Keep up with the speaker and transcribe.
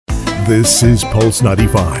This is Pulse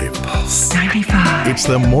 95. Pulse 95. It's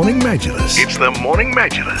the Morning Majlis.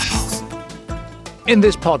 In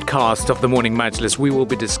this podcast of the Morning Majlis, we will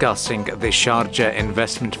be discussing the Sharjah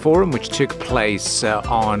Investment Forum, which took place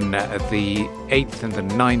on the 8th and the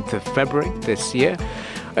 9th of February this year.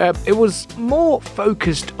 It was more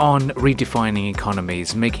focused on redefining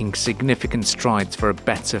economies, making significant strides for a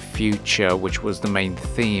better future, which was the main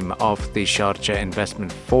theme of the Sharjah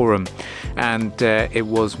Investment Forum. And it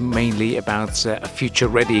was mainly about a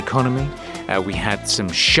future-ready economy. We had some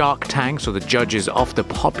Shark Tanks, or the judges of the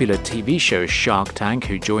popular TV show Shark Tank,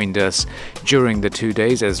 who joined us during the 2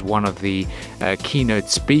 days as one of the keynote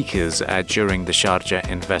speakers during the Sharjah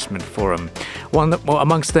Investment Forum.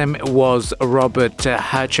 Amongst them was Robert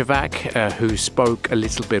Herjavec, who spoke a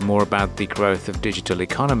little bit more about the growth of digital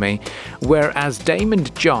economy, whereas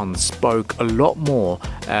Daymond spoke a lot more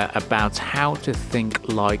about how to think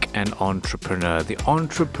like an entrepreneur, the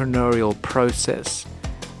entrepreneurial process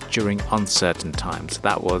during uncertain times.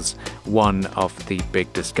 That was one of the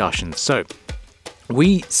big discussions. So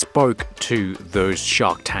we spoke to those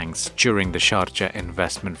Shark Tanks during the Sharjah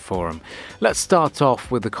Investment Forum. Let's start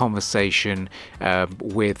off with the conversation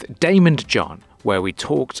with Daymond, where we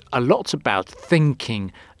talked a lot about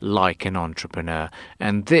thinking like an entrepreneur.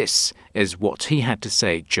 And this is what he had to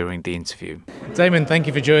say during the interview. Daymond, thank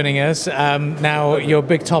you for joining us. Now, your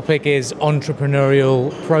big topic is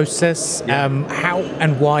entrepreneurial process. How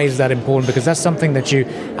and why is that important? Because that's something that you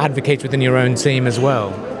advocate within your own team as well.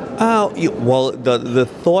 Well, the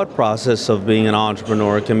thought process of being an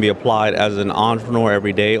entrepreneur can be applied as an entrepreneur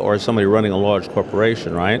every day or somebody running a large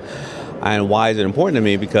corporation, right? And why is it important to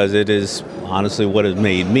me? Because it is honestly what has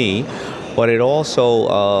made me. But it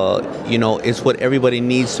also, it's what everybody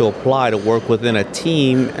needs to apply to work within a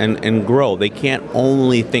team and grow. They can't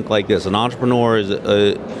only think like this. An entrepreneur is,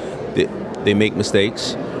 they make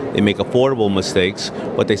mistakes, they make affordable mistakes,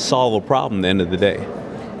 but they solve a problem at the end of the day.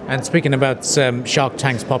 And speaking about Shark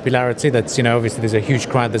Tank's popularity, that's, obviously there's a huge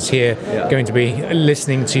crowd that's here going to be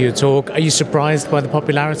listening to you talk. Are you surprised by the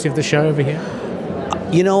popularity of the show over here?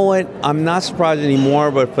 You know what? I'm not surprised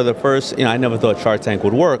anymore, but for the first, I never thought Shark Tank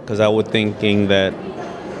would work because I was thinking that,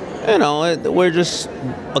 we're just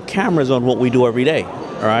cameras on what we do every day,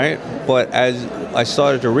 all right? But as I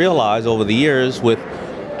started to realize over the years with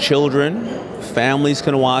children, families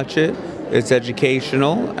can watch it, it's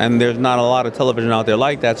educational, and there's not a lot of television out there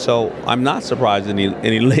like that, so I'm not surprised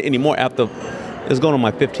anymore after it's going on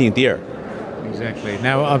my 15th year. Exactly.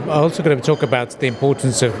 Now, I'm also going to talk about the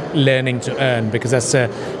importance of learning to earn, because that's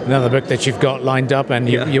another book that you've got lined up, and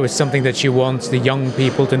it was something that you want the young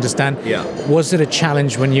people to understand. Yeah. Was it a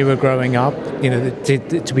challenge when you were growing up,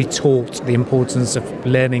 to be taught the importance of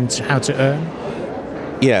learning how to earn?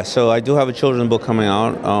 Yeah, so I do have a children's book coming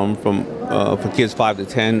out for kids 5 to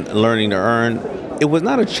 10, Learning to Earn. It was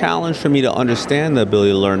not a challenge for me to understand the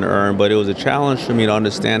ability to learn to earn, but it was a challenge for me to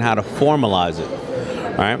understand how to formalize it.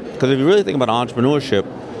 Right? Because if you really think about entrepreneurship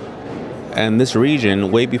and this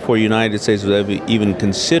region, way before the United States was ever even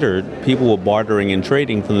considered, people were bartering and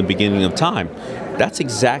trading from the beginning of time. That's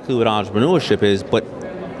exactly what entrepreneurship is, but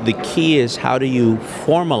the key is how do you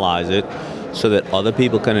formalize it so that other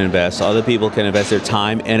people can invest their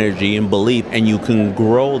time, energy, and belief, and you can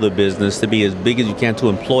grow the business to be as big as you can, to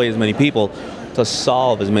employ as many people, to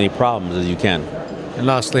solve as many problems as you can. And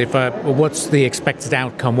lastly, what's the expected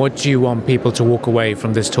outcome? What do you want people to walk away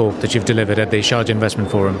from this talk that you've delivered at the Sharjah Investment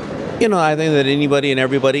Forum? I think that anybody and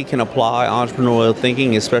everybody can apply entrepreneurial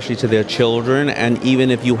thinking, especially to their children. And even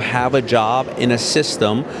if you have a job in a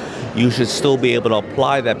system, you should still be able to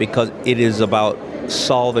apply that, because it is about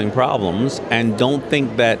solving problems. And don't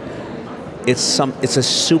think that it's a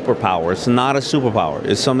superpower. It's not a superpower.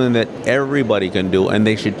 It's something that everybody can do, and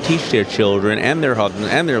they should teach their children and their husbands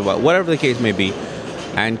and their wife, whatever the case may be,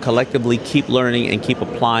 and collectively keep learning and keep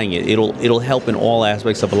applying it. It'll help in all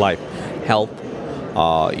aspects of life. Health,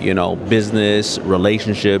 business,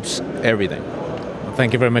 relationships, everything. Well,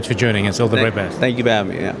 thank you very much for joining us. All the very best. Thank you for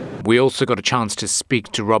having me. Yeah. We also got a chance to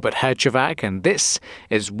speak to Robert Herjavec, and this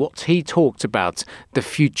is what he talked about, the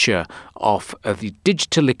future of the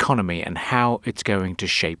digital economy and how it's going to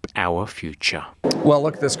shape our future. Well,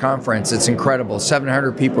 look at this conference. It's incredible.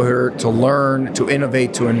 700 people here to learn, to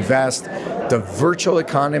innovate, to invest. The virtual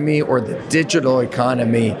economy, or the digital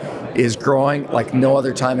economy, is growing like no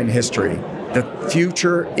other time in history. The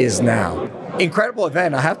future is now. Incredible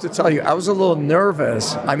event. I have to tell you, I was a little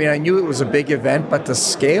nervous. I mean, I knew it was a big event, but the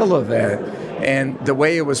scale of it and the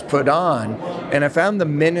way it was put on, and I found the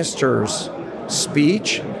minister's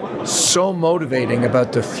speech so motivating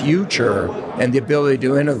about the future and the ability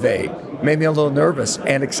to innovate. Made me a little nervous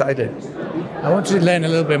and excited. I want to learn a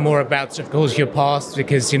little bit more about, of course, your past,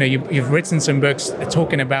 because you've written some books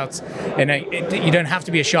talking about you don't have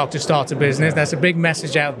to be a shark to start a business. That's a big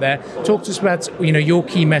message out there. Talk to us about your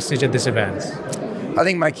key message at this event. I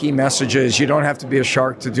think my key message is you don't have to be a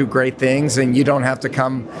shark to do great things, and you don't have to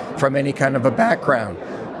come from any kind of a background.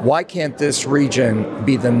 Why can't this region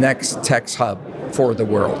be the next tech hub for the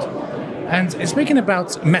world? And speaking about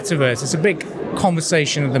metaverse, it's a big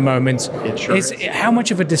conversation at the moment. It sure is. How much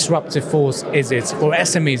of a disruptive force is it for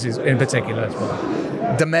SMEs in particular as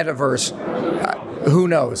well? The metaverse, who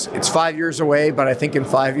knows? It's 5 years away, but I think in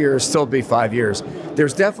 5 years, still be 5 years.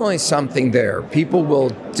 There's definitely something there. People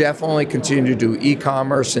will definitely continue to do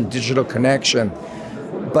e-commerce and digital connection,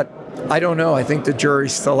 but I don't know. I think the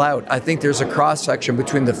jury's still out. I think there's a cross-section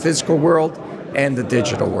between the physical world and the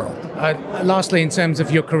digital world. Lastly, in terms of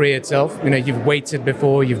your career itself, you've waited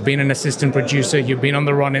before, you've been an assistant producer, you've been on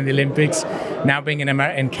the run in the Olympics, now being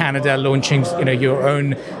in Canada, launching your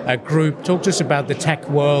own group. Talk to us about the tech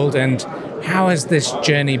world and how has this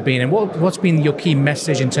journey been, and what's been your key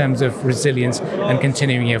message in terms of resilience and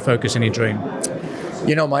continuing your focus and your dream?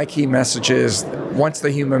 My key message is once the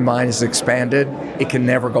human mind is expanded, it can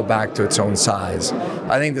never go back to its own size.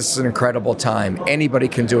 I think this is an incredible time. Anybody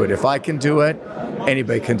can do it. If I can do it,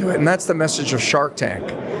 anybody can do it. And that's the message of Shark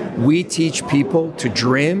Tank. We teach people to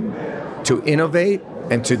dream, to innovate,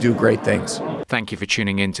 and to do great things. Thank you for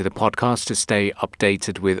tuning in to the podcast. To stay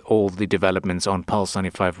updated with all the developments on Pulse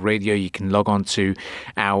 95 Radio, you can log on to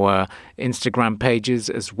our Instagram pages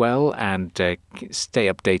as well and stay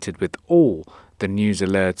updated with all the news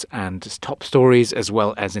alerts and top stories, as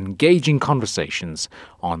well as engaging conversations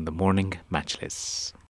on the Morning Majlis.